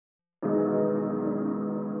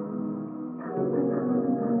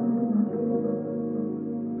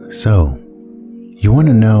So, you want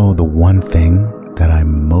to know the one thing that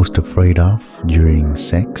I'm most afraid of during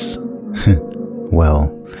sex? Well,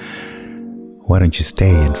 why don't you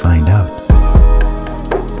stay and find out?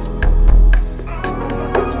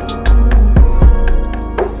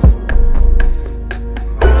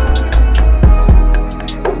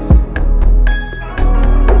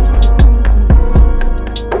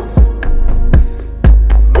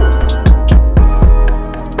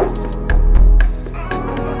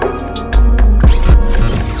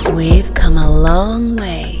 We've come a long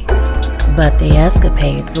way, but the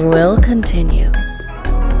escapades will continue.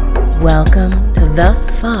 Welcome to Thus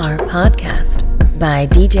Far Podcast by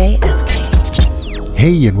DJ SK.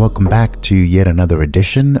 Hey, and welcome back to yet another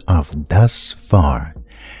edition of Thus Far.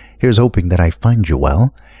 Here's hoping that I find you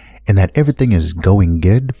well and that everything is going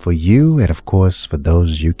good for you and, of course, for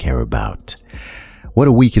those you care about. What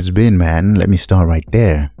a week it's been, man. Let me start right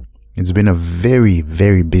there. It's been a very,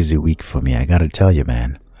 very busy week for me. I gotta tell you,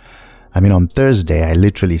 man. I mean, on Thursday, I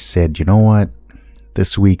literally said, you know what?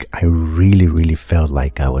 This week, I really felt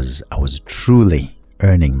like I was truly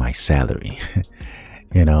earning my salary.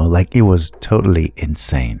 Like it was totally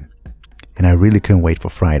insane. And I really couldn't wait for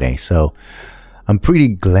Friday. So I'm pretty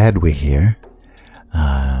glad we're here.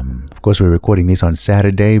 Of course, we're recording this on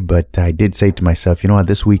Saturday, but I did say to myself, you know what?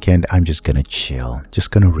 This weekend, I'm just going to chill,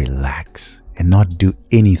 just going to relax and not do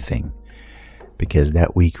anything because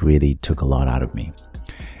that week really took a lot out of me.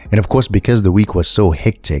 And of course, because the week was so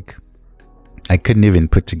hectic, I couldn't even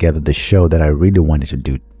put together the show that I really wanted to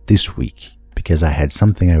do this week because I had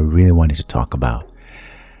something I really wanted to talk about.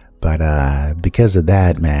 But because of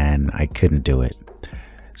that, man, I couldn't do it.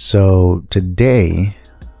 So today,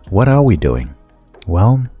 what are we doing?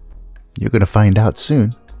 Well, you're going to find out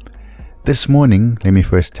soon. This morning, let me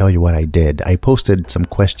first tell you what I did. I posted some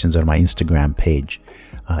questions on my Instagram page,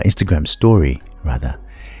 Instagram story, rather.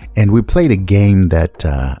 And we played a game that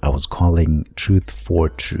I was calling Truth for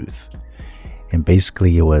Truth. And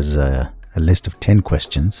basically it was a list of 10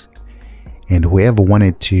 questions. And whoever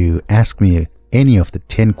wanted to ask me any of the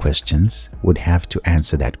 10 questions would have to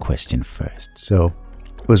answer that question first. So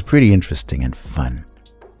it was pretty interesting and fun.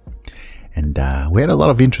 And we had a lot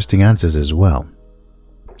of interesting answers as well.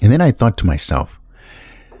 And then I thought to myself,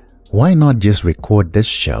 why not just record this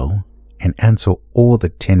show and answer all the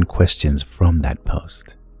 10 questions from that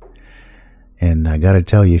post? And I gotta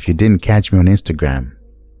tell you, if you didn't catch me on Instagram,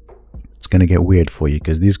 it's gonna get weird for you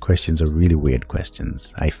because these questions are really weird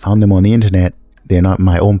questions. I found them on the internet. They're not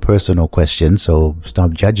my own personal questions, so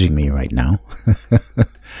stop judging me right now.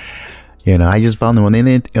 I just found them on the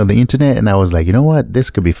internet and I was like, you know what?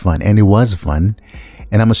 This could be fun. And it was fun.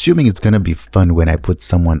 And I'm assuming it's gonna be fun when I put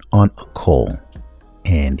someone on a call.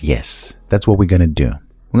 And yes, that's what we're gonna do.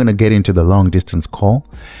 We're gonna get into the long distance call.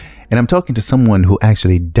 And I'm talking to someone who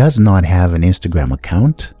actually does not have an Instagram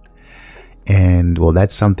account. And well,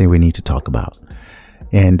 that's something we need to talk about.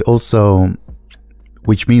 And also,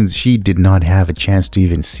 which means she did not have a chance to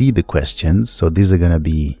even see the questions. So these are going to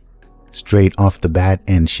be straight off the bat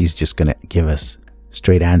and she's just going to give us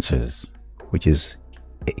straight answers, which is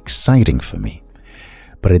exciting for me.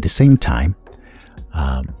 But at the same time,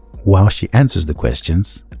 while she answers the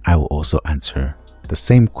questions, I will also answer the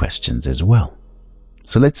same questions as well.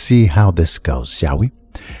 So let's see how this goes, shall we?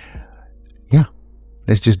 Yeah,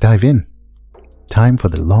 let's just dive in. Time for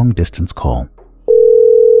the long distance call.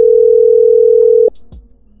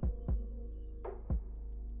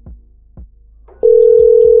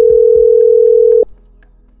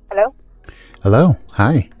 Hello? Hello,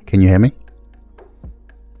 hi, can you hear me?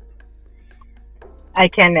 I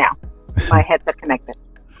can now. My headset connected.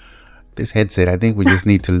 This headset, I think we just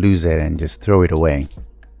need to lose it and just throw it away.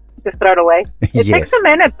 Just throw it away? It Yes. takes a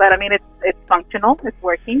minute, but I mean, it's functional. It's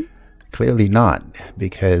working. Clearly not,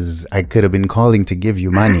 because I could have been calling to give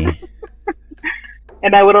you money.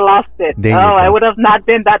 And I would have lost it. There you go. I would have not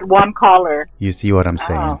been that one caller. You see what I'm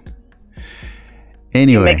saying? Oh. You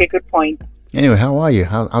Anyway, make a good point. how are you?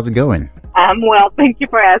 How's it going? Well, thank you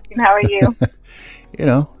for asking. How are you?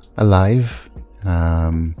 Alive.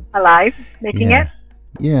 Alive? Making yeah. it?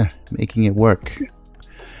 Yeah, making it work.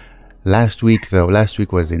 Last week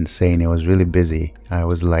was insane. It was really busy. I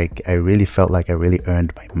really felt like I really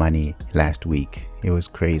earned my money last week. It was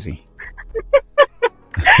crazy.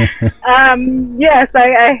 Yes,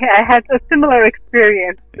 I had a similar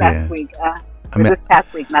experience last week. This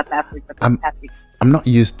past week, not last week, but this past week. I'm not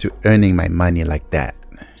used to earning my money like that.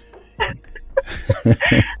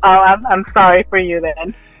 I'm sorry for you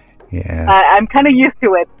then. Yeah. I'm kind of used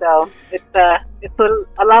to it, so it's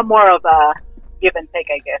a lot more of a give and take,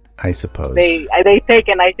 I guess. I suppose. They take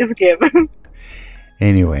and I just give.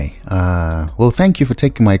 Anyway, well, thank you for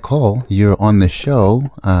taking my call. You're on the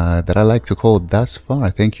show that I like to call Thus Far.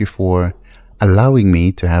 Thank you for allowing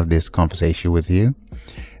me to have this conversation with you.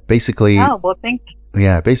 Basically, thank you.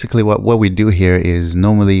 Yeah, basically what we do here is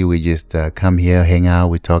normally we just come here, hang out,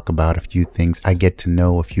 we talk about a few things. I get to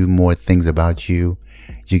know a few more things about you.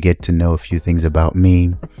 You get to know a few things about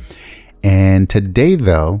me. And today,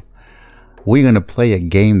 though, we're going to play a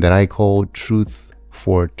game that I call Truth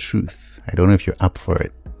for Truth. I don't know if you're up for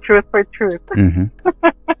it. Truth for Truth. Mm-hmm.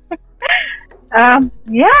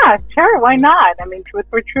 Yeah, sure. Why not? I mean, Truth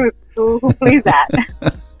for Truth. Who plays that?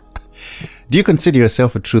 Do you consider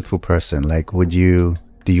yourself a truthful person? Like, do you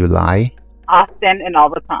lie? Often and all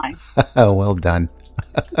the time. Well done.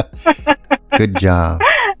 Good job.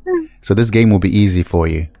 So this game will be easy for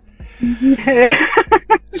you.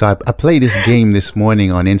 So I played this game this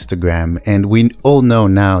morning on Instagram, and we all know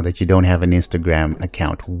now that you don't have an Instagram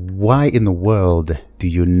account. Why in the world do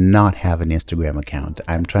you not have an Instagram account?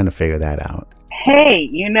 I'm trying to figure that out. Hey,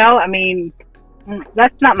 I mean,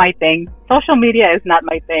 that's not my thing. Social media is not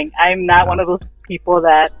my thing. I'm not one of those people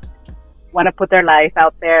that want to put their life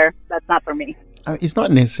out there. That's not for me. It's not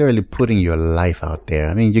necessarily putting your life out there.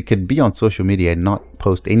 I mean, you could be on social media and not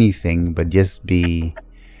post anything, but just be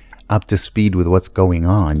up to speed with what's going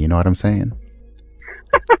on. You know what I'm saying?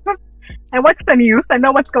 I watch the news. I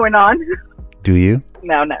know what's going on. Do you?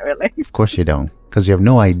 No, not really. Of course you don't. Because you have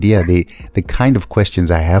no idea the kind of questions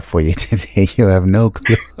I have for you today. You have no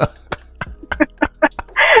clue.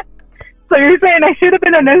 So you're saying I should have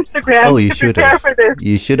been on Instagram you should have. For this,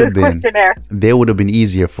 you should have been. Questionnaire. They would have been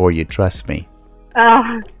easier for you, trust me.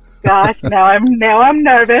 Oh gosh, now I'm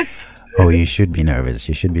nervous. Oh, you should be nervous.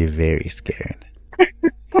 You should be very scared.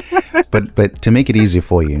 But to make it easier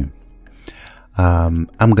for you, I'm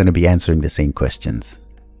going to be answering the same questions.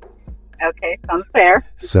 Okay, sounds fair.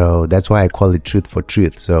 So that's why I call it Truth for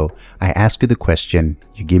Truth. So I ask you the question,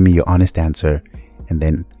 you give me your honest answer, and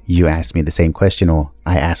then you ask me the same question, or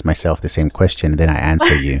I ask myself the same question, and then I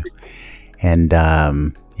answer you. And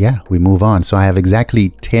we move on. So I have exactly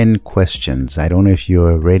 10 questions. I don't know if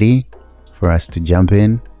you're ready for us to jump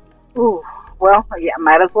in. Ooh, well, yeah,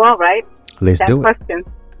 might as well, right? Let's 10 do it. questions.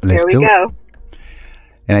 Let's Here we go.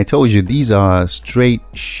 And I told you, these are straight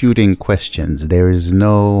shooting questions. There is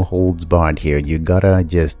no holds barred here. You gotta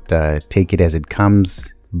just take it as it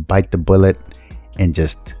comes, bite the bullet, and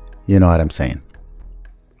just, you know what I'm saying?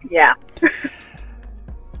 Yeah.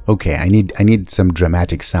 Okay, I need some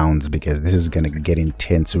dramatic sounds because this is gonna get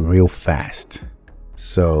intense real fast.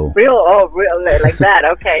 So real like that.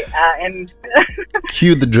 Okay, and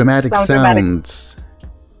cue the dramatic sounds.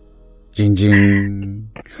 Jing jing.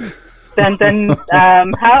 Dun dun.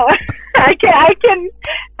 How I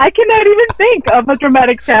cannot even think of a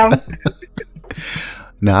dramatic sound.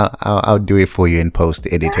 No, I'll do it for you in post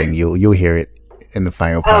editing. You'll hear it in the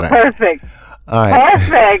final product. Oh, perfect. All right.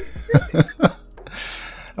 Perfect.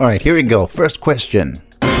 All right, here we go. First question.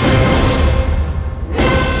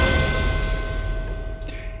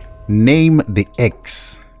 Name the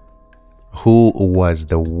ex who was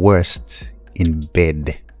the worst in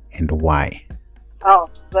bed and why. Oh,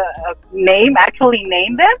 the name? Actually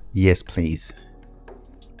name them? Yes, please.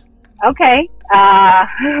 Okay.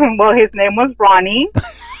 Well, his name was Ronnie.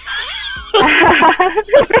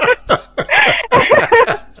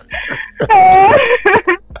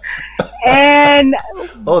 And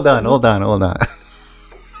hold on.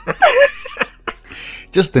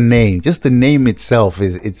 Just the name itself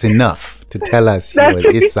it's enough to tell us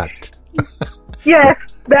it sucked. Yes,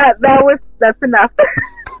 that's enough.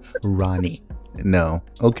 Ronnie. No.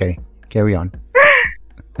 Okay. Carry on.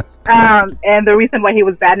 And the reason why he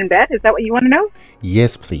was bad in bed, is that what you want to know?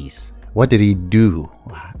 Yes, please. What did he do?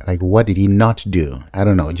 Like, what did he not do? I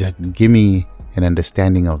don't know. Just give me an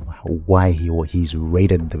understanding of why he's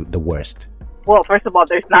rated the worst. Well, first of all,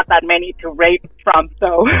 there's not that many to rate from,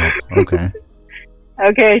 so. Oh, okay.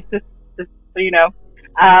 Okay, just so you know.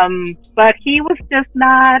 But he was just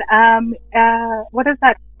not, what is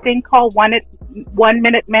that thing called? 1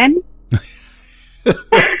 minute men?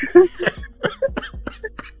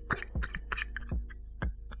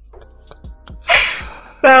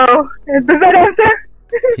 So, does that answer?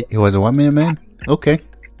 He was a 1 minute man? Okay.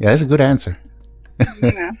 Yeah, that's a good answer.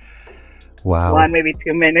 Yeah. Wow. 1, maybe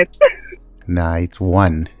 2 minutes. Nah, it's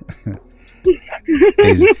 1.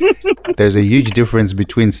 There's a huge difference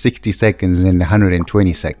between 60 seconds and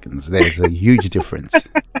 120 seconds. There's a huge difference.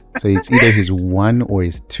 So it's either his 1 or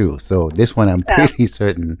his 2. So this one I'm pretty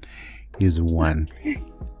certain is 1.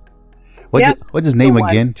 What's his name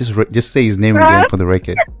again? Just say his name again for the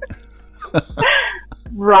record.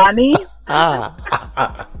 Ronnie.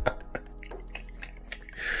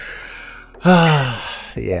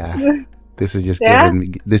 Yeah. This is just Yeah? giving me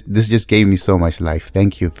this just gave me so much life.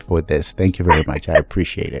 Thank you for this. Thank you very much. I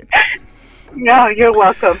appreciate it. No, you're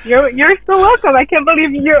welcome. You're so welcome. I can't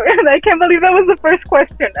believe that was the first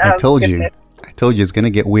question. I Oh, told you. goodness. I told you it's gonna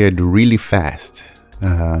get weird really fast.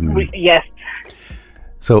 Yes.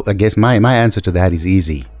 So I guess my answer to that is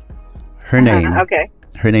easy. Her name Okay.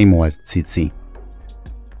 her name was Tsitsi.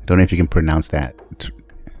 Don't know if you can pronounce that.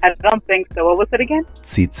 I don't think so. What was it again?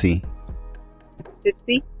 Tsitsi.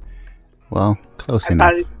 Tsitsi? Well, close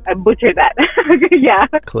enough. I butchered that. Yeah.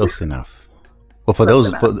 Close enough. Well, for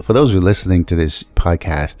those who are listening to this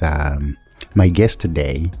podcast, my guest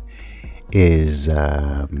today is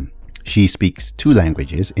she speaks 2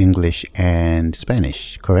 languages, English and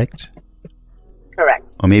Spanish, correct? Correct.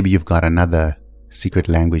 Or maybe you've got another secret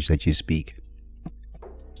language that you speak.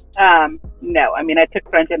 No. I mean, I took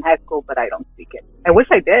French in high school, but I don't speak it. I wish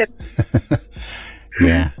I did.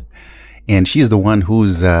 Yeah. And she's the one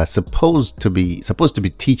who's supposed to be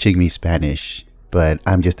teaching me Spanish, but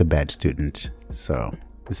I'm just a bad student, so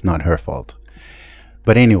it's not her fault.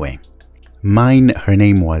 But anyway, her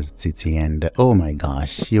name was Tsitsi, and oh my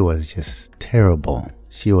gosh, she was just terrible.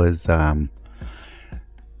 She was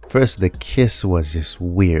first, the kiss was just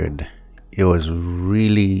weird. It was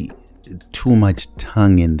really too much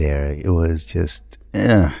tongue in there. It was just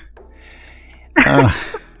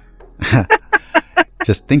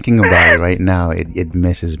just thinking about it right now, it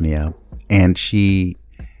messes me up. And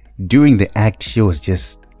during the act,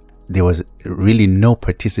 there was really no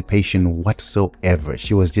participation whatsoever.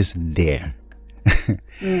 She was just there.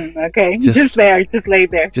 Okay. Just there. Just lay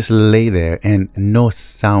there. Just lay there, and no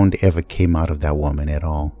sound ever came out of that woman at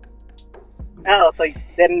all. Oh, so you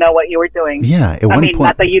didn't know what you were doing. Yeah, at one point.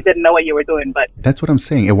 Not that you didn't know what you were doing, but... That's what I'm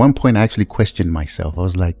saying. At one point, I actually questioned myself. I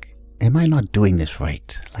was like, am I not doing this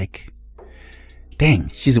right? Like,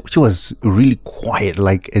 dang, she was really quiet,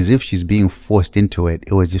 like as if she's being forced into it.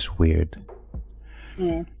 It was just weird.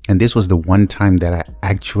 Mm. And this was the one time that I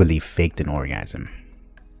actually faked an orgasm.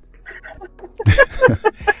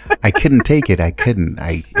 I couldn't take it. I couldn't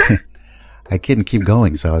keep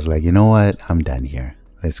going. So I was like, you know what? I'm done here.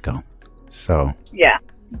 Let's go. So yeah.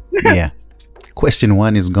 Yeah. Question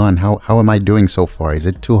 1 is gone. How am I doing so far? Is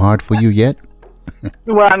it too hard for you yet?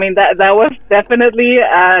 Well, I mean, that was definitely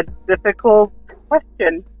a difficult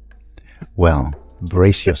question. Well,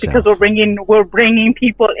 brace yourself. Because we're bringing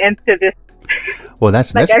people into this. Well,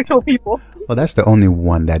 that's actual people. Well, that's the only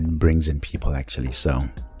one that brings in people, actually. So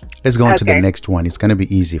let's go on to the next one. It's going to be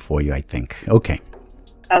easy for you, I think. Okay.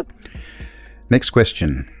 Next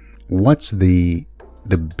question. What's the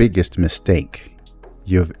biggest mistake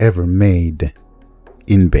you've ever made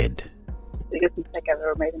in bed? Biggest mistake I've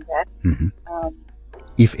ever made in bed? Mm-hmm.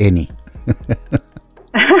 If any.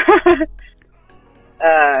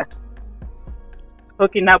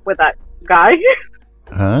 Hooking up with that guy.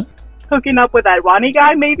 Huh? Hooking up with that Ronnie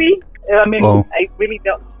guy, maybe. I mean, I really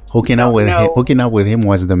don't. Hooking up with him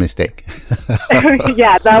was the mistake.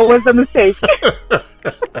 Yeah, that was the mistake.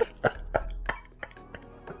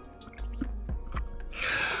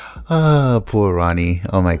 Oh, poor Ronnie.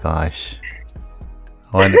 Oh my gosh.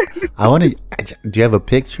 I want to. Do you have a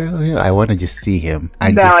picture of him? I want to just see him.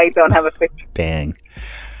 I don't have a picture. Dang.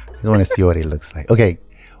 I just want to see what he looks like. Okay.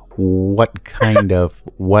 What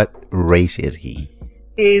race is he?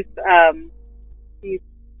 He's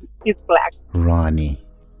black. Ronnie.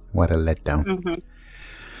 What a letdown.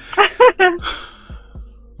 Mm-hmm.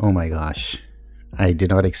 Oh my gosh. I did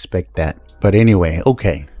not expect that. But anyway,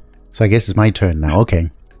 okay. So I guess it's my turn now.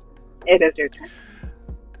 Okay. It is your turn.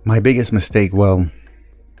 My biggest mistake, well,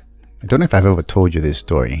 I don't know if I've ever told you this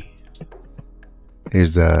story.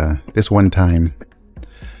 There's this one time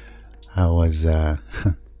I was and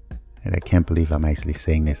I can't believe I'm actually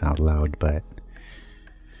saying this out loud, but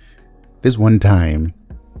this one time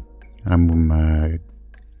I'd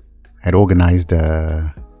organized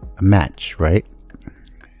a match, right?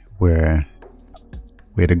 Where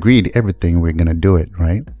we had agreed everything we're gonna do it,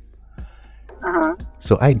 right? Uh-huh.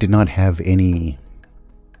 So I did not have any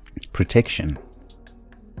protection.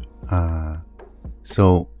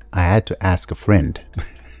 So I had to ask a friend.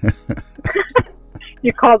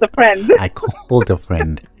 You called a friend. I called a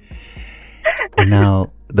friend. And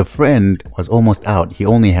now the friend was almost out. He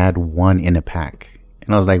only had one in a pack.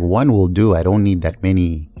 And I was like, one will do. I don't need that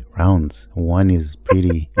many rounds. One is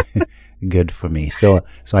pretty good for me. So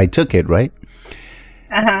I took it, right?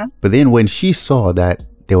 Uh-huh. But then when she saw that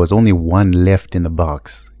there was only one left in the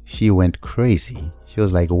box, she went crazy. She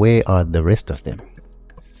was like, where are the rest of them?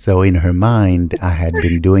 So in her mind, I had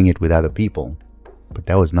been doing it with other people, but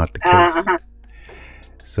that was not the case. Uh-huh.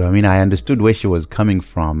 So, I mean, I understood where she was coming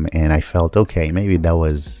from, and I felt, okay, maybe that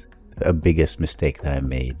was a biggest mistake that I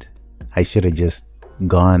made. I should have just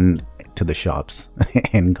gone to the shops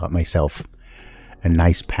and got myself a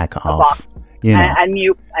nice pack off. You know, a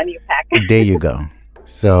new pack. There you go.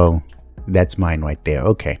 So that's mine right there.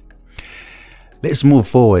 Okay. Let's move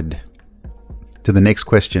forward to the next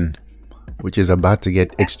question, which is about to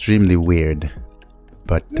get extremely weird.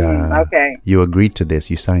 But okay. You agreed to this.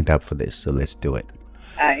 You signed up for this. So let's do it.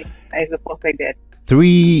 I suppose I did.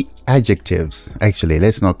 3 adjectives. Actually,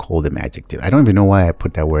 let's not call them adjectives. I don't even know why I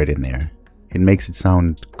put that word in there. It makes it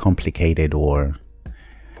sound complicated, or,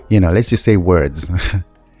 let's just say words.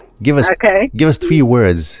 Give us 3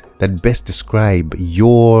 words that best describe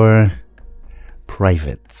your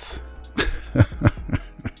privates.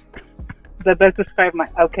 That best describe my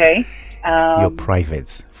your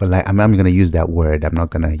privates. For like, I'm going to use that word. I'm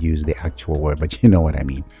not going to use the actual word, but you know what I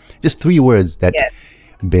mean. Just 3 words that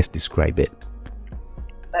best describe it.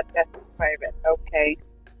 That best describe it. Okay.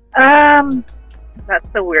 That's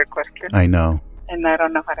a weird question. I know. And I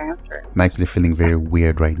don't know how to answer it. I'm actually feeling very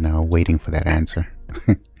weird right now, waiting for that answer.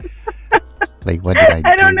 Like, what did I do?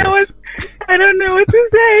 I don't know what to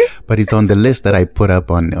say. But it's on the list that I put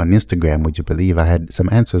up on Instagram. Would you believe I had some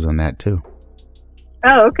answers on that too?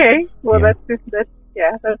 Oh, okay. Well, that's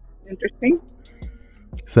interesting.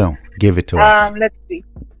 So, give it to us. Let's see.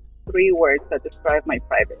 3 words that describe my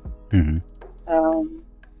private. Mm-hmm.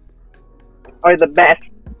 Or the best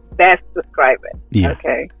describe it. Yeah.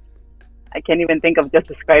 Okay. I can't even think of just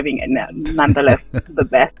describing it now. Nonetheless, the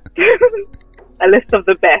best. A list of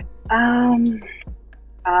the best.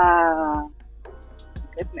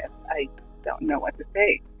 Goodness, I don't know what to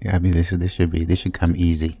say. Yeah, I mean, this should come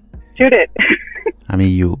easy. Should it? I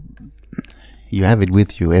mean, you have it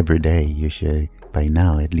with you every day. You should, by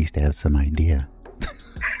now, at least have some idea.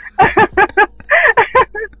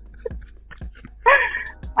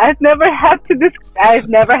 I've never had to describe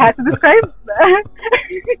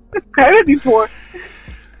describe it before.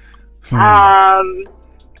 So, I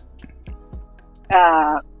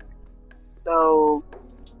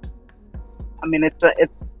mean, it's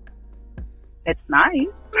nice.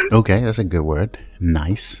 Okay, that's a good word.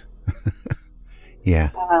 Nice.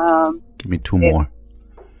 Yeah. Give me 2 more.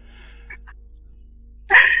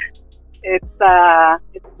 It's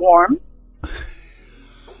warm.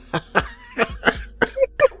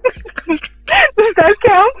 Does that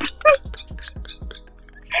count?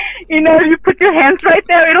 If you put your hands right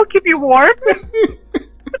there, it'll keep you warm.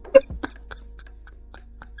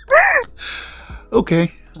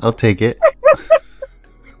 Okay, I'll take it.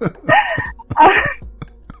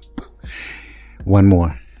 One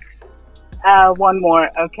more. One more.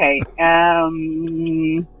 Okay.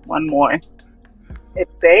 One more.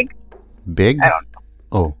 It's big. Big? I don't know.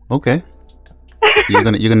 Oh, okay. You're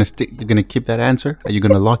gonna keep that answer? Are you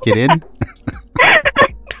gonna lock it in?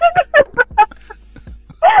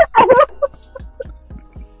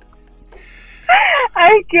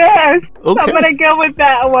 I guess. Okay. I'm gonna go with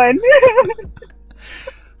that one.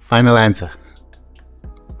 Final answer.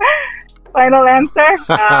 Final answer.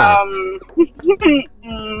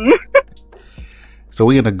 So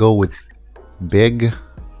we're gonna go with big,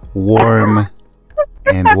 warm,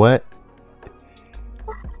 and what?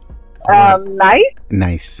 Nice.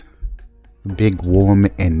 Nice. Big, warm,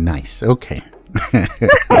 and nice. Okay.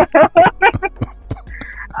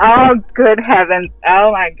 Oh, good heavens.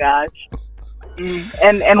 Oh, my gosh.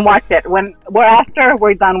 And watch it. When after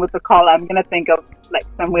we're done with the call, I'm going to think of like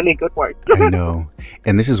some really good words. I know.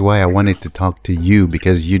 And this is why I wanted to talk to you,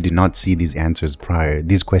 because you did not see these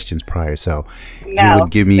questions prior. So No, you would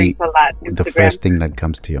give me the Instagram. first thing that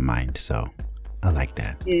comes to your mind. So I like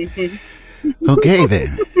that. Mm-hmm. Okay,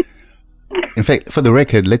 then. In fact, for the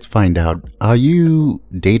record, let's find out. Are you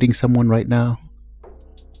dating someone right now?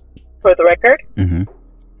 For the record? Mm-hmm.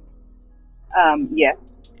 Yes.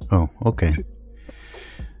 Oh, okay.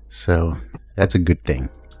 So that's a good thing.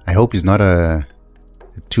 I hope he's not a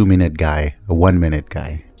 2-minute guy, a 1-minute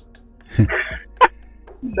guy.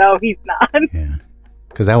 No, he's not. Yeah.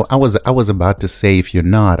 Because I was about to say, if you're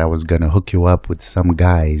not, I was going to hook you up with some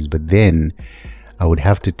guys, but then I would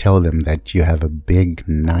have to tell them that you have a big,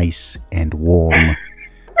 nice, and warm.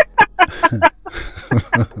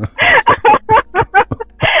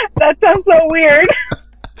 That sounds so weird.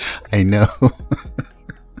 I know.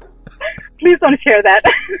 Please don't share that.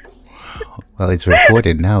 Well, it's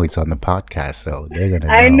recorded now. It's on the podcast, so they're going to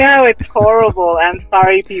know. I know, it's horrible. I'm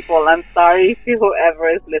sorry, people. I'm sorry to whoever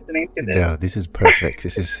is listening to this. No, this is perfect.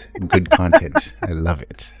 This is good content. I love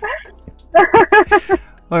it.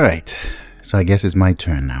 All right. So I guess it's my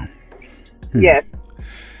turn now. Yes.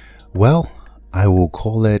 Well, I will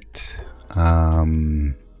call it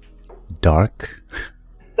dark.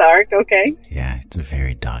 Dark, okay. Yeah, it's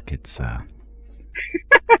very dark. It's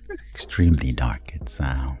extremely dark. It's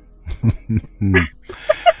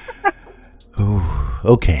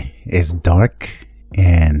okay. It's dark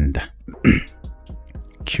and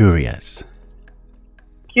curious.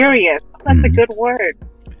 Curious. That's a good word.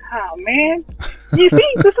 Oh, man. You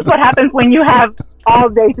see, this is what happens when you have all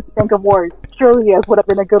day to think of words. Curious would have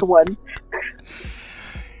been a good one.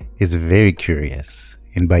 It's very curious.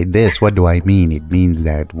 And by this, what do I mean? It means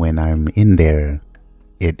that when I'm in there,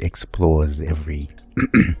 it explores every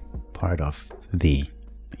part of the,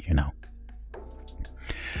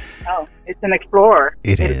 Oh, it's an explorer.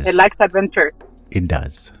 It is. It likes adventure. It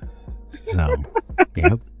does. So,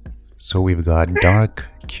 yep. So we've got dark,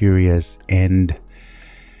 curious, and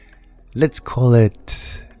let's call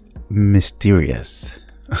it mysterious.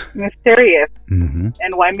 Mysterious. Mm-hmm.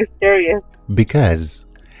 And why mysterious? Because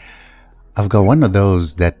I've got one of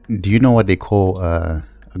those that, do you know what they call a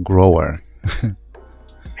grower?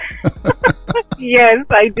 Yes,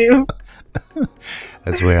 I do.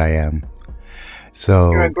 That's where I am.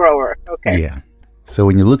 So You're a grower. Okay. yeah. So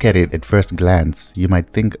when you look at it at first glance, you might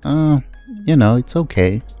think, it's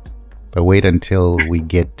okay. But wait until we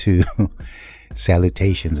get to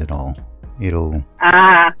salutations and all. It'll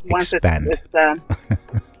once expand. it's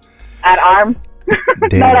at arms,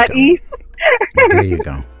 There not you at go. ease. There you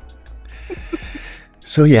go.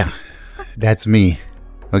 So yeah, that's me.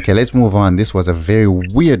 Okay, let's move on. This was a very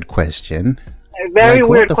weird question. A very like, weird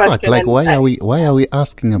what the question. fuck? Like, and why are we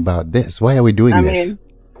asking about this? Why are we doing I this? mean,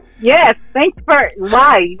 yes, thanks for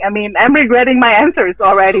why. I mean, I'm regretting my answers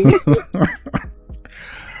already.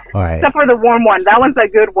 All right, Except for the warm one. That one's a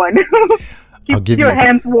good one. Keep give your you-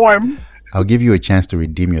 hands warm. I'll give you a chance to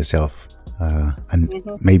redeem yourself, and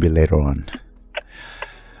maybe later on.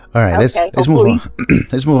 All right, let's Okay, move on.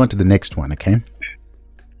 Let's move on to the next one. Okay,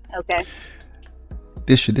 Okay.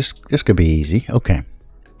 this could be easy. Okay,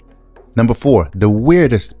 number 4, the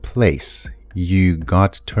weirdest place you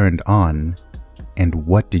got turned on, and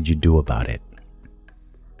what did you do about it?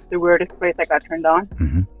 The weirdest place I got turned on.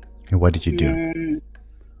 And what did you do?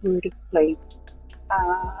 Weirdest place.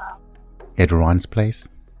 At Ron's place?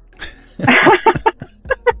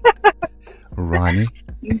 Ronnie?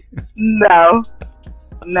 No.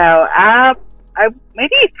 I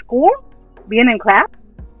maybe at school, being in class.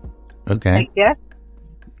 Okay. I guess.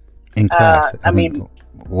 In class. I mean,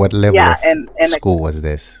 what level yeah, of and school was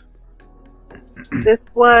this? this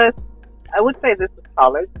was. I would say this was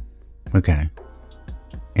college. Okay.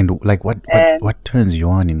 And like what turns you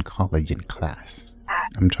on in college in class?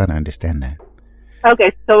 I'm trying to understand that.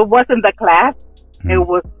 Okay, so it wasn't the class. It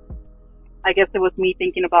was. I guess it was me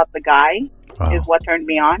thinking about the guy. Is what turned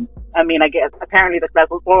me on. I mean, I guess apparently the class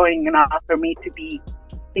was boring enough for me to be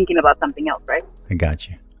thinking about something else, right? I got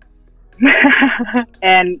you.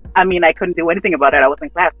 And I mean, I couldn't do anything about it. I was in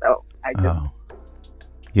class, so I just. Oh.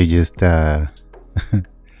 You just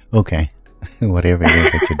okay. Whatever it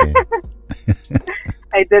is that you did.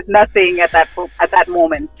 I did nothing at that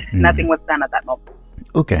moment. Nothing was done at that moment.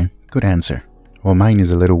 Okay, good answer. Well, mine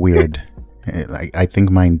is a little weird. Like I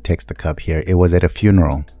think mine takes the cup here. It was at a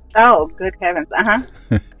funeral. Oh, good heavens!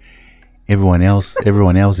 Everyone else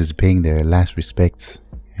is paying their last respects,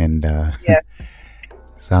 and Yeah.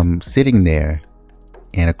 so I'm sitting there,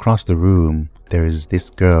 and across the room there is this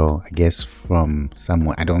girl. I guess from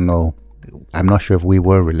somewhere. I don't know. I'm not sure if we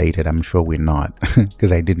were related. I'm sure we're not,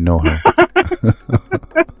 because I didn't know her.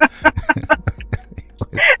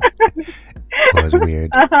 It was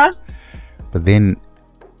weird. But then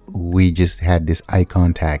we just had this eye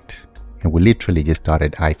contact, and we literally just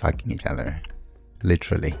started eye fucking each other.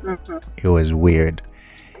 Literally. It was weird.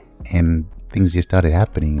 And things just started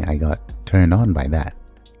happening. I got turned on by that.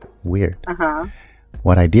 Weird.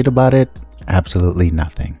 What I did about it? Absolutely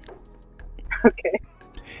nothing. Okay.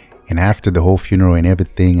 And after the whole funeral and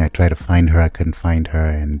everything, I tried to find her. I couldn't find her.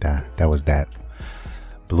 And that was that.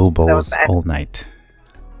 Blue balls all night.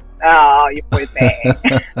 Oh, you poor thing.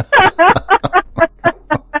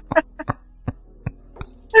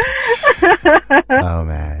 Oh,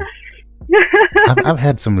 man. I've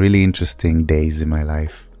had some really interesting days in my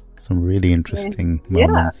life. Some really interesting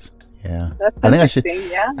moments. Yeah. That's I think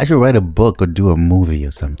interesting, I should write a book or do a movie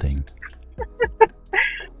or something.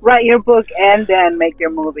 Write your book and then make your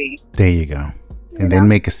movie. There you go. And then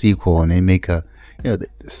make a sequel and then make a,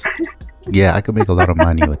 yeah, I could make a lot of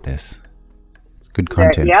money with this. It's good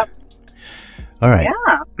content. Yep. All right.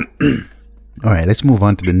 Yeah. All right. Let's move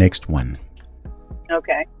on to the next one.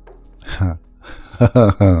 Okay.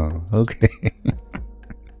 Okay.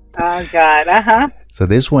 Oh, God. So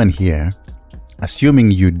this one here,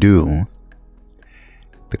 assuming you do,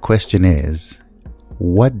 the question is,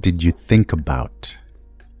 what did you think about?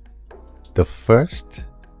 The first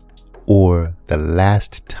or the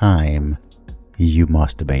last time you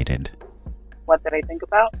masturbated? What did I think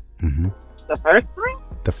about? Mm-hmm. The first time?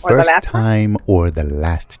 The first time or the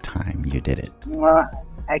last time you did it? Well,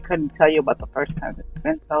 I couldn't tell you about the first time. It's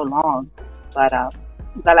been so long. But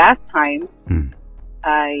the last time,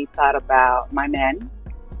 I thought about my men.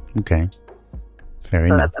 Okay. Fair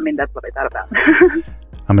enough. That's what I thought about.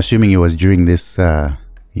 I'm assuming it was during this,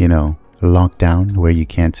 lockdown where you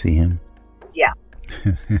can't see him. Yeah.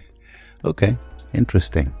 Okay.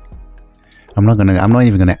 Interesting. I'm not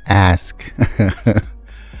even gonna ask.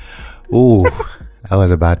 Ooh, I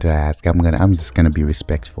was about to ask. I'm just gonna be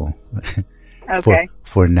respectful. Okay.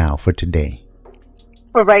 For now, for today.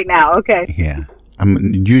 For right now, okay. Yeah.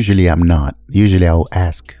 Usually I'm not. Usually I'll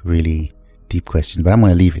ask really deep questions, but I'm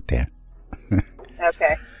gonna leave it there.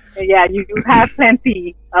 Okay. Yeah, you have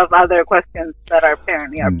plenty of other questions that are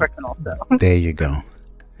apparently are personal. So there you go.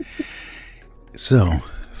 So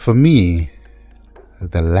for me,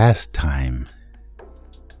 the last time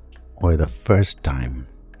or the first time,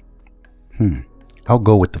 I'll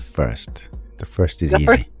go with the first. The first is easy.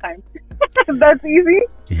 The first time. That's easy?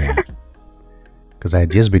 Yeah. Because I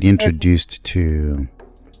had just been introduced to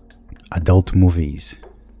adult movies.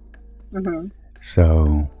 Mm-hmm.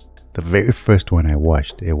 So the very first one I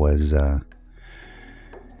watched, it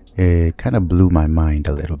kind of blew my mind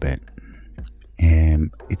a little bit.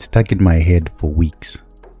 And it stuck in my head for weeks.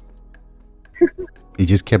 It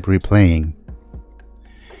just kept replaying.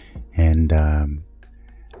 And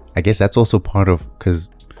I guess that's also part of, because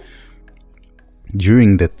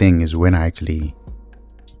during the thing is when I actually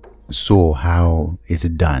saw how it's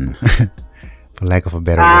done, for lack of a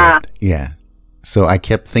better word. Yeah. So I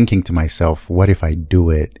kept thinking to myself, what if I do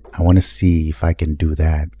it? I want to see if I can do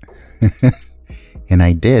that. And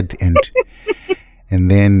I did. And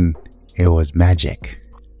then it was magic.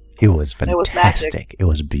 It was fantastic. It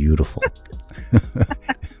was beautiful.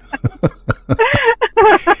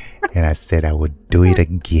 And I said I would do it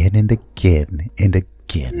again and again and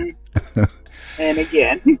again. And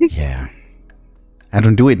again. Yeah. I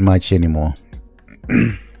don't do it much anymore.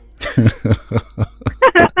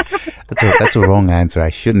 That's a wrong answer. I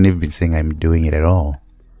shouldn't have been saying I'm doing it at all.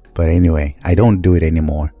 But anyway, I don't do it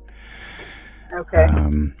anymore. Okay.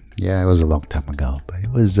 Yeah, it was a long time ago, but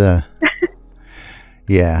it was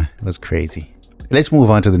yeah, it was crazy. Let's move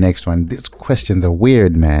on to the next one. These questions are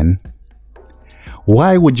weird, man.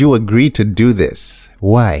 Why would you agree to do this?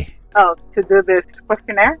 Why? Oh, to do this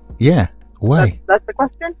questionnaire? Yeah. Why? That's the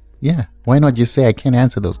question? Yeah. Why not just say I can't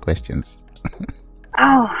answer those questions?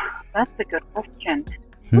 Oh, that's a good question.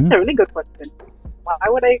 That's a really good question. Why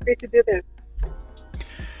would I agree to do this?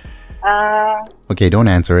 Okay, don't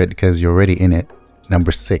answer it because you're already in it.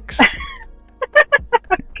 Number 6.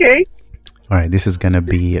 Okay. All right, this is going to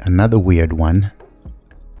be another weird one.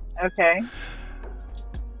 Okay.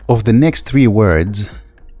 Of the next 3 words,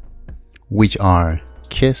 which are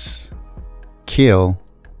kiss, kill,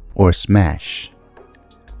 or smash,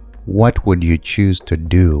 what would you choose to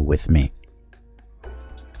do with me?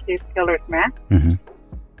 Kiss, kill, or smash? Mm-hmm.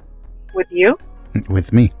 With you?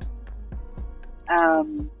 With me.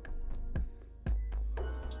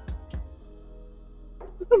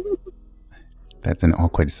 That's an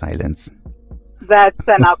awkward silence. That's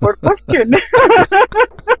an awkward question.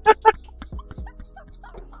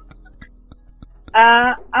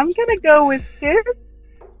 I'm gonna go with kiss.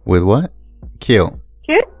 With what? Kill.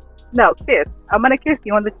 Kiss? No, kiss. I'm gonna kiss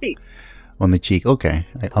you on the cheek. On the cheek. Okay,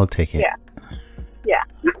 I'll take it. Yeah.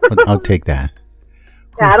 I'll take that.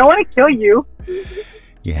 Yeah, I don't want to kill you.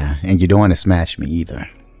 Yeah, and you don't want to smash me either.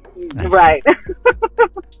 Right.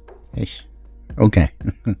 Okay.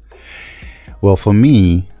 Well, for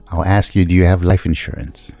me, I'll ask you, do you have life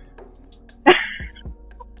insurance?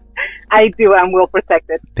 I do. I'm well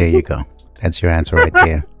protected. There you go. That's your answer right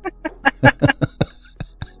there.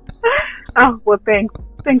 Oh, well, thanks.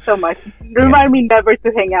 Thanks so much. Remind me never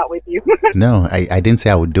to hang out with you. No, I didn't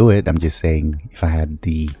say I would do it. I'm just saying if I had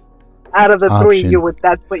the out of the option, 3,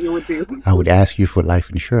 that's what you would do. I would ask you for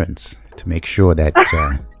life insurance to make sure that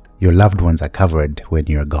your loved ones are covered when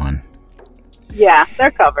you're gone. Yeah,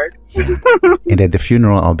 they're covered. Yeah. And at the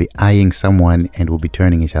funeral, I'll be eyeing someone and we'll be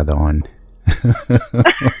turning each other on.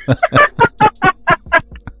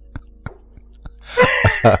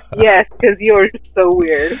 Yes, because you're so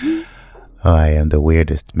weird. Oh, I am the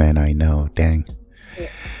weirdest man I know. Dang.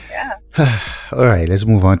 Yeah. All right, let's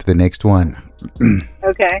move on to the next one.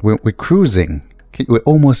 Okay. We're cruising. We're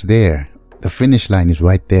almost there. The finish line is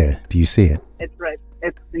right there. Do you see it? It's right.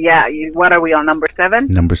 What are we on, number 7?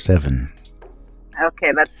 Number 7.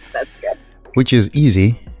 Okay, that's good. Which is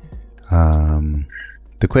easy.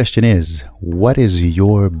 The question is, what is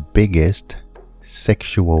your biggest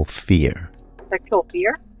sexual fear? Sexual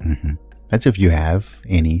fear? Mm-hmm. That's if you have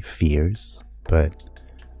any fears, but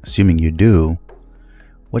assuming you do,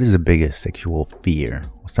 what is the biggest sexual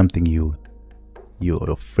fear? Or something you're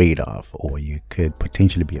afraid of, or you could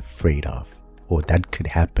potentially be afraid of, or that could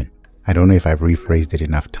happen? I don't know if I've rephrased it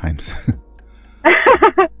enough times.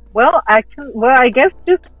 Well, I guess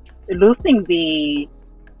just losing the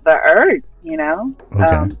urge, you know.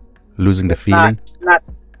 Okay. Losing the feeling? Not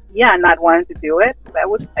wanting to do it.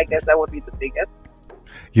 I guess that would be the biggest.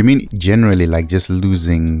 You mean generally, like just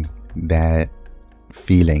losing that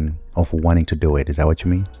feeling of wanting to do it? Is that what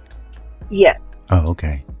you mean? Yes. Oh,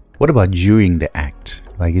 okay. What about during the act?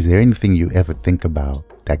 Like, is there anything you ever think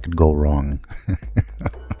about that could go wrong?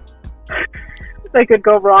 That could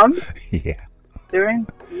go wrong? Yeah.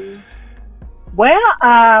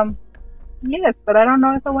 Well, yes, but I don't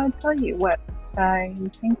know if I want to tell you what I'm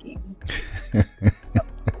thinking.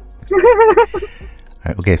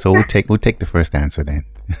 Right, okay, so we'll take the first answer then.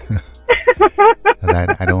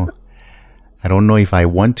 I don't know if I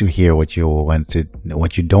want to hear what you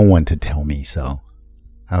don't want to tell me. So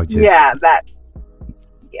I'll just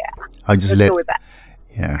I'll just Let's go with that.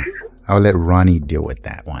 Yeah, I'll let Ronnie deal with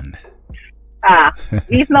that one.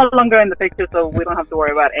 He's no longer in the picture, so we don't have to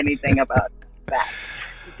worry about anything about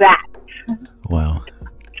that. Well,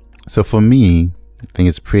 so for me, I think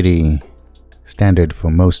it's pretty standard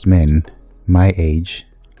for most men my age.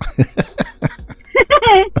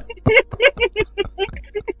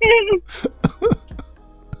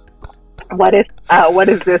 What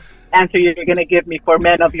is this answer you're going to give me for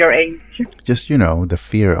men of your age? Just, the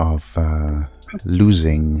fear of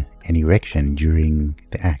losing an erection during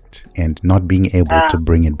the act and not being able to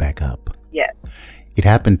bring it back up. Yes. It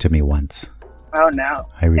happened to me once. Oh no.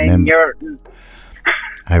 I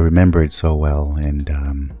remember it so well, and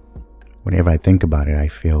whenever I think about it, I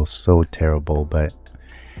feel so terrible, but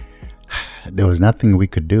there was nothing we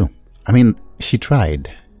could do. I mean, she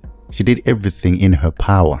tried. She did everything in her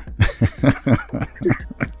power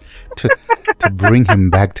to bring him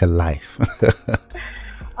back to life.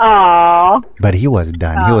 Aww. But he was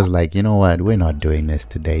done. Aww. He was like, you know what? We're not doing this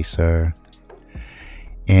today, sir.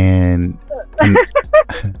 And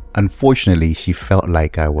unfortunately, she felt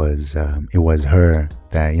like it was her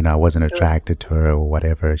that, I wasn't attracted to her or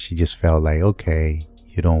whatever. She just felt like, okay,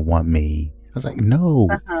 you don't want me. I was like, no,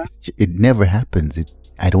 it never happens.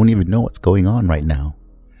 I don't even know what's going on right now.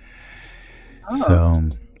 Oh. So,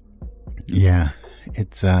 yeah,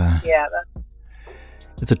 it's a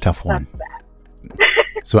tough one.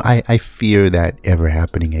 So I fear that ever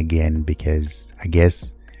happening again, because I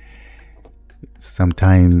guess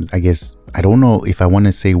sometimes, I don't know if I want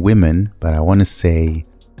to say women, but I want to say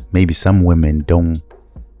maybe some women don't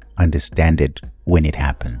understand it when it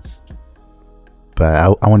happens. But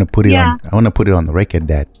I want to put it on. I want to put it on the record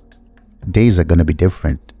that days are going to be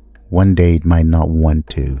different. One day it might not want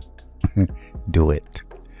to do it.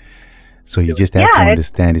 So you just have to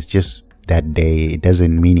understand it's just that day. It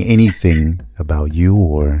doesn't mean anything about you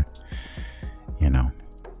or,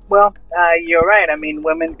 Well, you're right. I mean,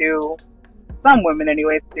 some women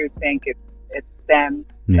anyways do think it's them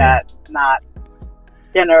that's not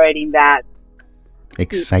generating that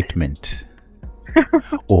excitement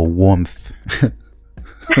or warmth.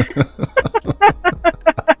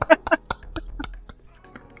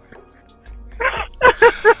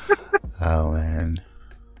 Oh man.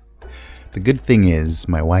 The good thing is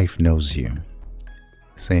my wife knows you,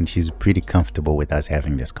 and she's pretty comfortable with us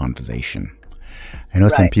having this conversation. I know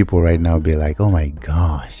some people right now be like, oh my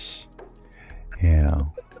gosh,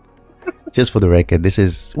 just for the record, this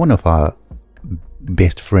is one of our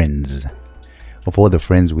best friends. Of all the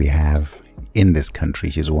friends we have in this country,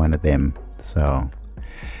 she's one of them. So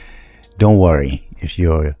don't worry if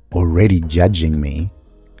you're already judging me.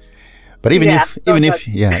 But even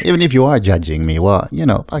if you are judging me, well,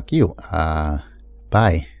 fuck you.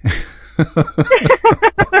 Bye.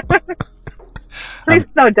 Please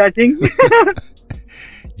no judging.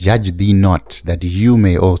 Judge thee not, that you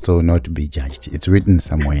may also not be judged. It's written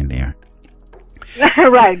somewhere in there.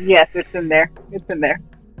 Right. Yes, it's in there.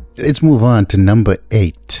 Let's move on to number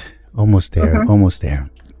 8. Almost there. Mm-hmm. Almost there.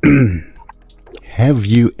 Have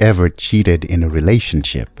you ever cheated in a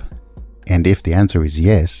relationship? And if the answer is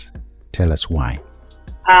yes, tell us why.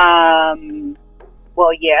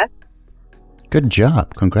 Well, yes. Good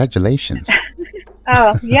job. Congratulations.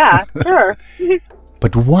 Oh, yeah, sure.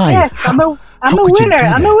 But why? Yes, I'm a winner.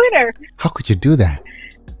 I'm a winner. How could you do that?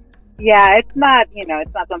 Yeah, it's not,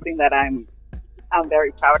 it's not something that I'm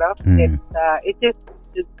very proud of. It's just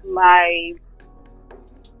my.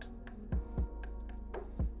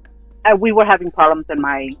 We were having problems in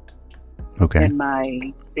my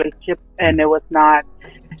relationship, and it was not.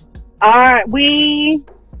 We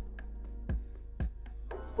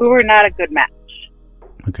were not a good match.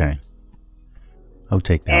 Okay, I'll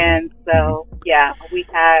take that. And so, yeah, we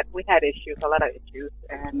had issues, a lot of issues,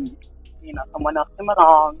 and someone else came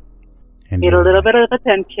along, need a little bit of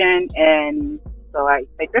attention, and so I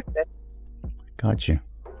drifted. Got you.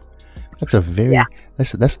 That's a very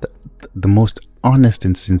that's the most honest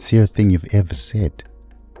and sincere thing you've ever said.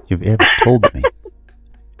 You've ever told me.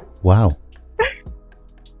 Wow.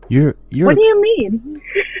 You're What do you mean?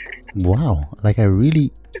 Wow. Like I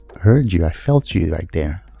really heard you. I felt you right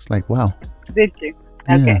there. It's like, wow. Did you?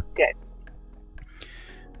 Okay, good.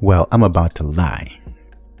 Well, I'm about to lie.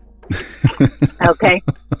 Okay.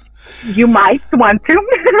 You might want to.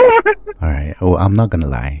 All right. Oh, I'm not going to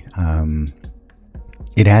lie.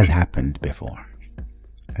 It has happened before.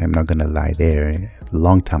 I'm not going to lie there. A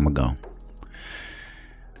long time ago.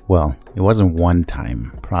 Well, it wasn't one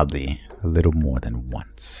time. Probably a little more than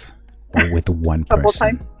once. Or with one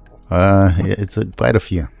person. It's quite a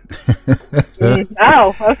few.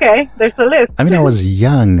 Oh, okay. There's a list. I mean, I was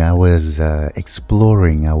young. I was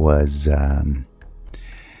exploring. I was, I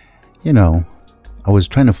was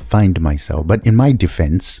trying to find myself. But in my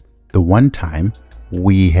defense, the one time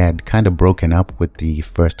we had kind of broken up with the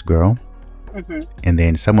first girl. Mm-hmm. And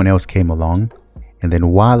then someone else came along. And then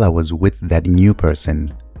while I was with that new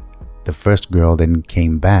person, the first girl then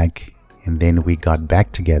came back. And then we got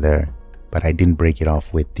back together. But I didn't break it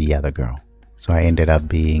off with the other girl. So I ended up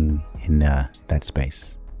being in that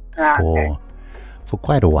space for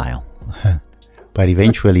quite a while. But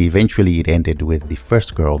eventually it ended with the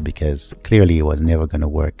first girl because clearly it was never going to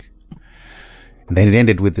work. And then it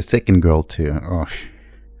ended with the second girl too. Oh,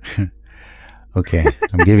 okay.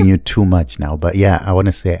 I'm giving you too much now. But yeah, I want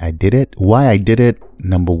to say I did it. Why I did it?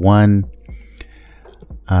 Number one,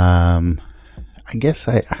 I guess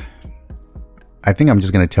I think I'm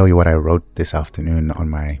just going to tell you what I wrote this afternoon on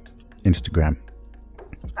my Instagram.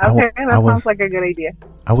 Okay, that sounds like a good idea.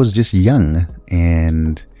 I was just young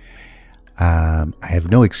and I have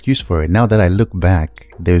no excuse for it. Now that I look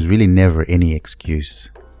back, there's really never any excuse.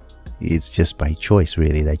 It's just by choice,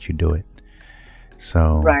 really, that you do it.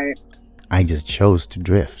 So right. I just chose to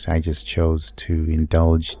drift. I just chose to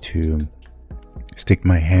indulge, to stick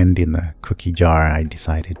my hand in the cookie jar. I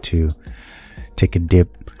decided to take a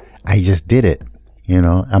dip. I just did it.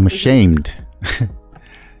 I'm ashamed.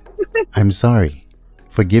 I'm sorry.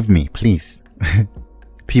 Forgive me, please.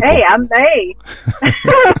 People. Hey, I'm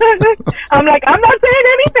like, I'm not saying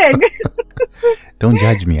anything. Don't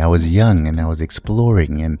judge me. I was young and I was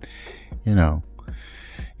exploring and,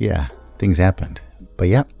 things happened. But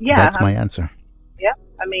that's my answer. Yeah.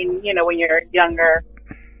 I mean, when you're younger,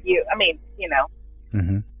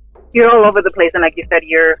 mm-hmm. you're all over the place. And like you said,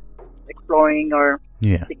 you're exploring or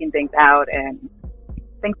figuring things out and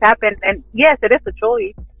things happen. And yes, it is a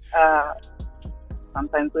choice.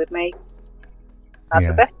 Sometimes we make not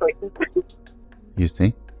the best choices. You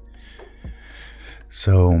see?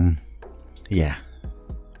 So,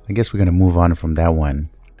 I guess we're going to move on from that one.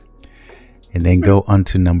 And then go on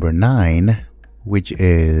to number 9, which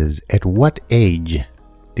is, at what age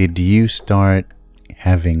did you start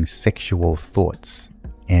having sexual thoughts?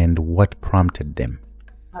 And what prompted them?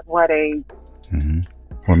 At what age? Mm-hmm.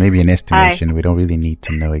 Or maybe an estimation. We don't really need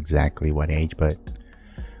to know exactly what age, but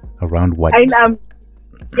around what? I'm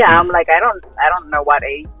like, I don't know what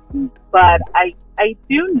age, but I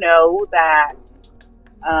do know that.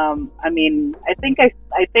 I think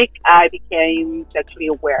I became sexually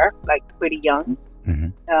aware like pretty young.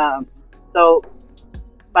 Mm-hmm. So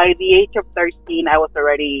by the age of 13, I was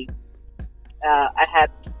already. I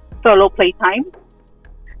had solo playtime.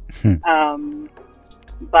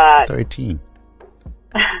 But 13.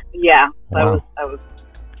 Yeah, wow. I was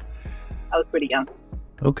pretty young.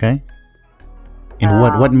 Okay. And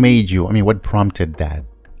what made you? I mean, what prompted that?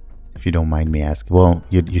 If you don't mind me asking. Well,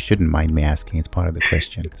 you shouldn't mind me asking. It's part of the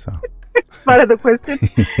question. So. Part of the question.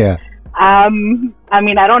 Yeah. I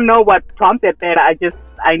don't know what prompted it.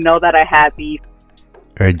 I know that I had these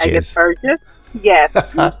urges. Yes.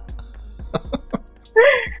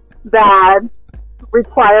 That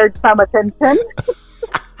required some attention.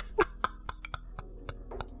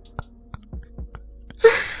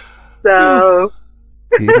 So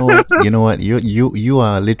you know what you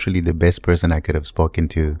are literally the best person I could have spoken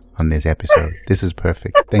to on this episode. This is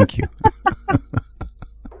perfect. Thank you.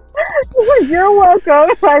 You're welcome,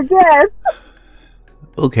 I guess.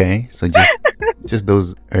 Okay, so just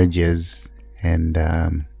those urges, and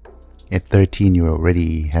at 13, you're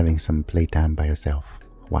already having some playtime by yourself.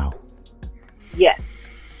 Wow. Yes.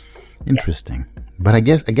 Interesting. But I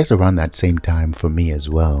guess around that same time for me as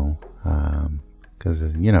well, because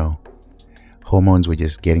hormones were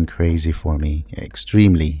just getting crazy for me,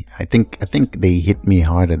 extremely. I think they hit me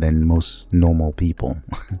harder than most normal people.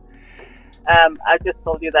 I just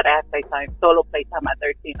told you that I had solo playtime at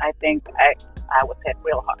 13. I think I was hit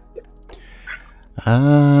real hard too.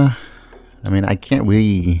 I mean, I can't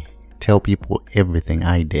really tell people everything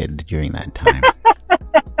I did during that time.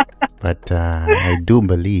 But I do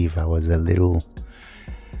believe I was a little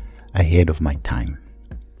ahead of my time.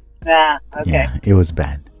 Yeah, okay. Yeah, it was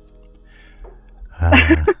bad.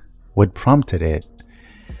 What prompted it,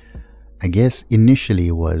 I guess,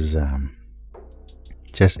 initially was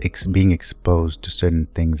just being exposed to certain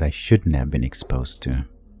things I shouldn't have been exposed to.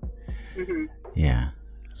 Mm-hmm. Yeah,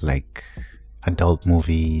 like adult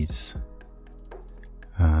movies.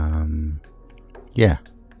 Yeah,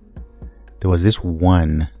 there was this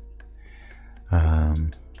one. I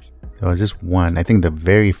think the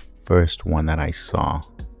very first one that I saw.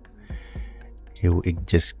 It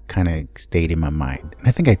just kind of stayed in my mind. And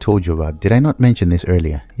I think I told you about. Did I not mention this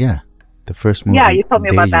earlier? Yeah, the first movie. Yeah, you told me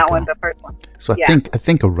about that one, the first one. So I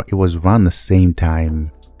think it was around the same time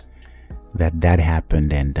that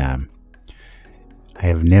happened, and I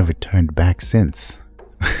have never turned back since.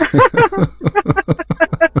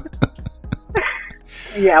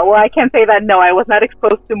 Yeah, well, I can't say that. No, I was not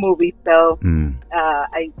exposed to movies, so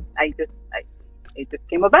it just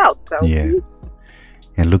came about. So yeah.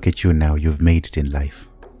 And look at you now. You've made it in life.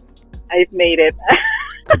 I've made it.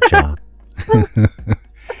 Good job.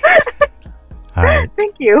 All right.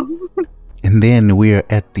 Thank you. And then we're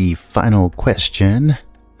at the final question.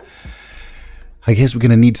 I guess we're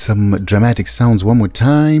going to need some dramatic sounds one more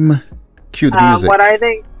time. Cue the music. What are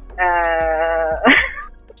they?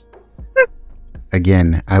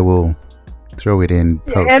 Again, I will throw it in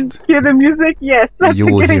post. And cue the music? Yes. You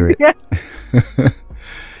will hear it.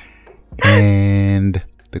 And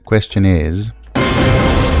the question is,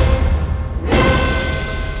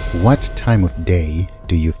 what time of day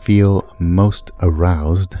do you feel most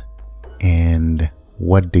aroused, and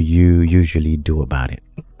what do you usually do about it?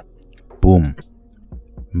 Boom.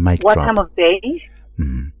 Mic drop. What time of day?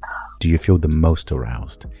 Do you feel the most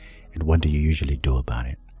aroused, and what do you usually do about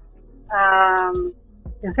it?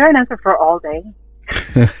 Is there an answer for all day?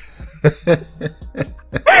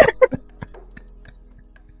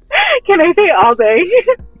 Can I say all day?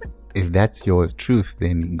 If that's your truth,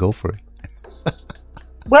 then go for it.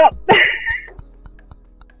 Well,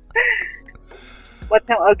 what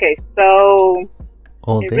time? Okay, so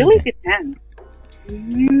all it day, really then.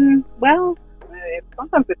 depends. Well,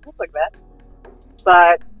 sometimes it feels like that.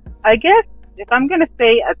 But I guess if I'm going to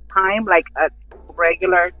say a time, like a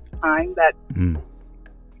regular time that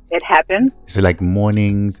it happens. Is it like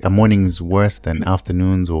mornings? Are mornings worse than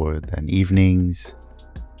afternoons or than evenings?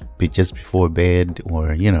 Just before bed,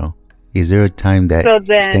 or is there a time that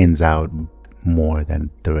stands out more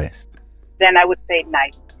than the rest? Then I would say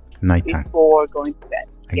nighttime before going to bed.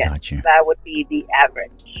 I got you. That would be the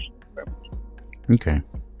average for me. Okay.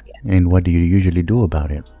 Yeah. And what do you usually do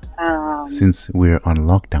about it? Since we're on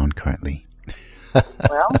lockdown currently.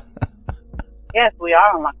 Well, yes, we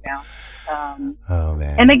are on lockdown. Oh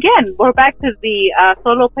man. And again, we're back to the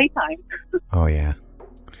solo playtime. Oh yeah.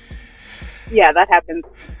 Yeah, that happens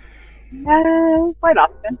quite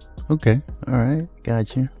often. Okay. All right.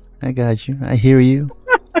 Got you. I got you. I hear you.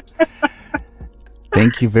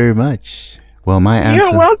 Thank you very much. Well,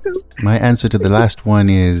 You're welcome. My answer to the last one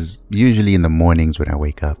is usually in the mornings when I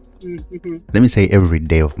wake up. Mm-hmm. Let me say every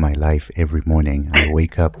day of my life, every morning, I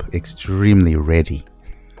wake up extremely ready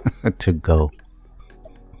to go.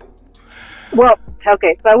 Well,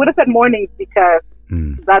 okay. So I would have said mornings because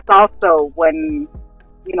that's also when,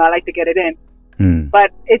 I like to get it in.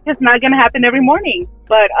 But it's just not going to happen every morning.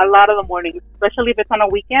 But a lot of the mornings, especially if it's on a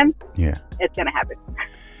weekend, it's going to happen.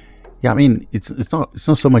 Yeah, I mean, it's not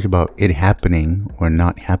so much about it happening or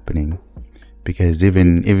not happening, because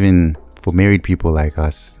even for married people like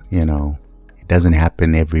us, it doesn't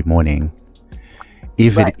happen every morning.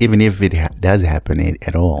 Even if it does happen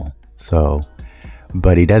at all. So,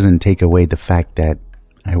 but it doesn't take away the fact that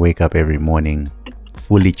I wake up every morning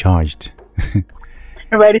fully charged.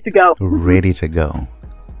 Ready to go. Ready to go.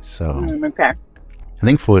 So okay. I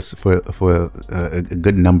think for a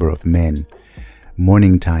good number of men,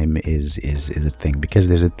 morning time is a thing, because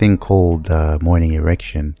there's a thing called morning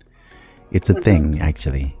erection. It's a thing,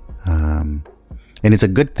 actually. And it's a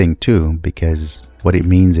good thing too, because what it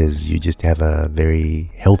means is you just have a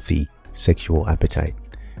very healthy sexual appetite.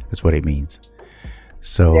 That's what it means.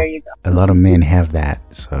 So there you go. A lot of men have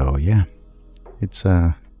that. So yeah, it's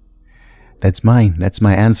that's mine. That's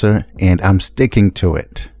my answer, and I'm sticking to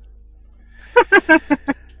it.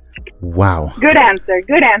 Wow. Good answer.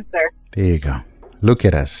 Good answer. There you go. Look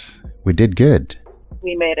at us. We did good.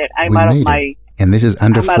 We made it. I'm out of my. And this is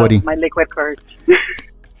under 40. Out of my liquid courage.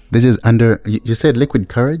 This is under. You said liquid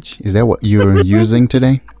courage? Is that what you're using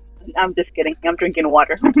today? I'm just kidding. I'm drinking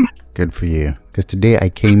water. Good for you. Because today I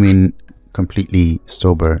came in completely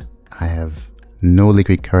sober. I have no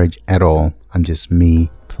liquid courage at all. I'm just me,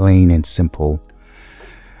 plain and simple.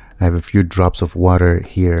 I have a few drops of water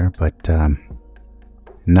here, but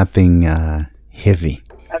nothing heavy.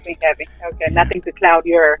 Nothing heavy. Okay, yeah. Nothing to cloud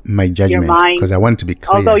my judgment, because I want to be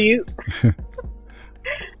clear. Although you,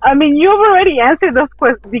 I mean, you've already answered the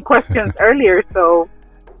questions earlier, so.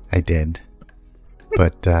 I did,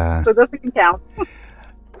 but so those can count.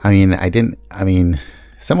 I mean,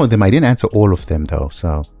 some of them I didn't answer all of them though.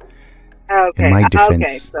 So, okay. In my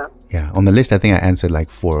defense, yeah, on the list I think I answered like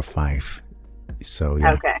 4 or 5. So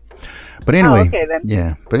yeah. Okay. But anyway, okay, then.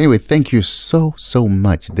 Yeah. But anyway, thank you so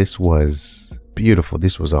much. This was beautiful.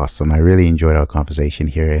 This was awesome. I really enjoyed our conversation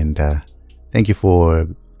here, and thank you for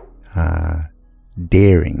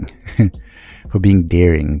daring, for being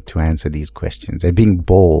daring to answer these questions and being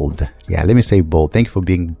bold. Yeah, let me say bold. Thank you for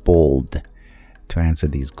being bold to answer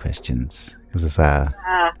these questions, because a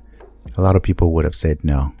lot of people would have said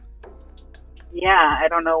no. Yeah, I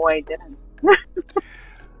don't know why I didn't.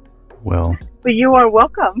 Well, but you are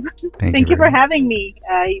welcome. Thank you for much. having me.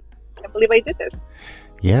 I can't believe I did this.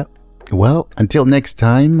 Yeah. Well, until next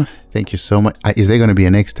time, thank you so much. Is there going to be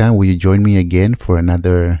a next time? Will you join me again for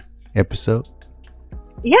another episode?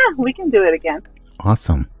 Yeah, we can do it again.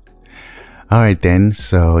 Awesome. All right, then.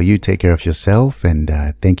 So you take care of yourself, and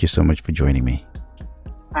thank you so much for joining me.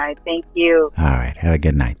 All right. Thank you. All right. Have a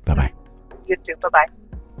good night. Bye-bye. You too. Bye-bye.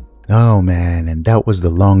 Oh, man. And that was the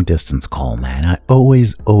long distance call, man. I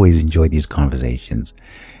always enjoy these conversations.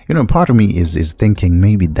 You know, part of me is thinking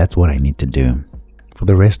maybe that's what I need to do for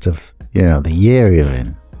the rest of, the year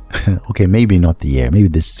even. Okay, maybe not the year, maybe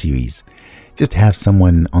this series. Just have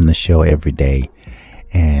someone on the show every day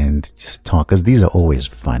and just talk, because these are always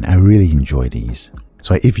fun. I really enjoy these.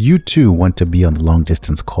 So if you too want to be on the long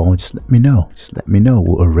distance call, just let me know.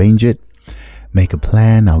 We'll arrange it, make a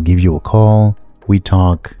plan. I'll give you a call. We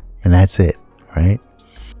talk. And that's it, right?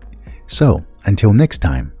 So, until next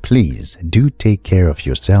time, please do take care of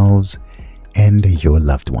yourselves and your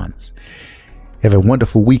loved ones. Have a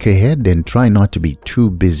wonderful week ahead, and try not to be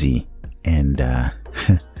too busy, and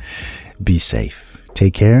be safe.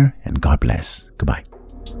 Take care, and God bless. Goodbye.